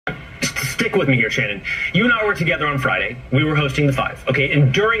stick with me here, Shannon. You and I were together on Friday. We were hosting the Five, okay?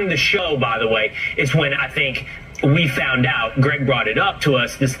 And during the show, by the way, is when I think we found out, Greg brought it up to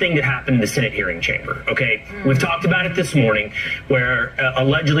us, this thing that happened in the Senate hearing chamber, okay? We've talked about it this morning, where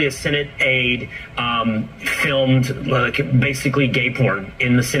allegedly a Senate aide filmed basically gay porn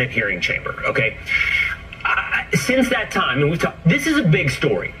in the Senate hearing chamber, okay? Since that time, and we've talked, this is a big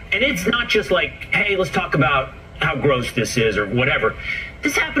story. And it's not just like, hey, let's talk about how gross this is or whatever.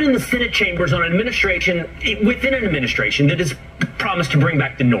 This happened in the Senate chambers on an administration, within an administration that has promised to bring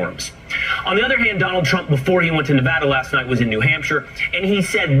back the norms. On the other hand, Donald Trump, before he went to Nevada last night, was in New Hampshire, and he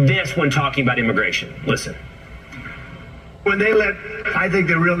said this when talking about immigration. Listen. When they let, I think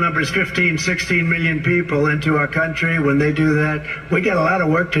the real number is 15, 16 million people into our country, when they do that, we got a lot of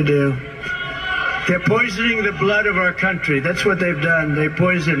work to do. They're poisoning the blood of our country. That's what they've done. They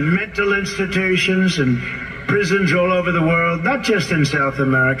poison mental institutions and prisons all over the world, not just in South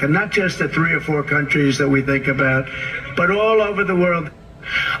America, not just the 3 or 4 countries that we think about, but all over the world.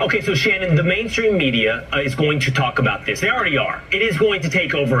 Okay, so Shannon, the mainstream media is going to talk about this. They already are. It is going to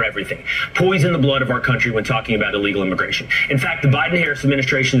take over everything. Poison the blood of our country when talking about illegal immigration. In fact, the Biden-Harris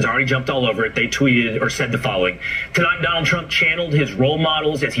administration has already jumped all over it. They tweeted or said the following. Tonight, Donald Trump channeled his role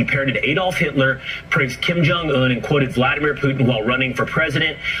models as he parroted Adolf Hitler, praised Kim Jong-un, and quoted Vladimir Putin while running for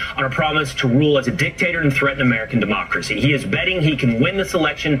president on a promise to rule as a dictator and threaten American democracy. He is betting he can win this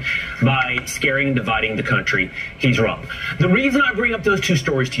election by scaring and dividing the country. He's wrong. The reason I bring up those two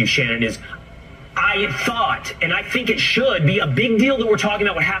stories to you, Shannon, is I thought, and I think it should be a big deal that we're talking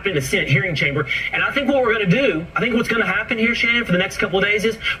about what happened in the Senate hearing chamber. And I think what we're going to do, I think what's going to happen here, Shannon, for the next couple of days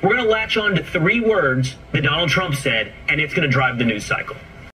is we're going to latch on to 3 words that Donald Trump said, and it's going to drive the news cycle.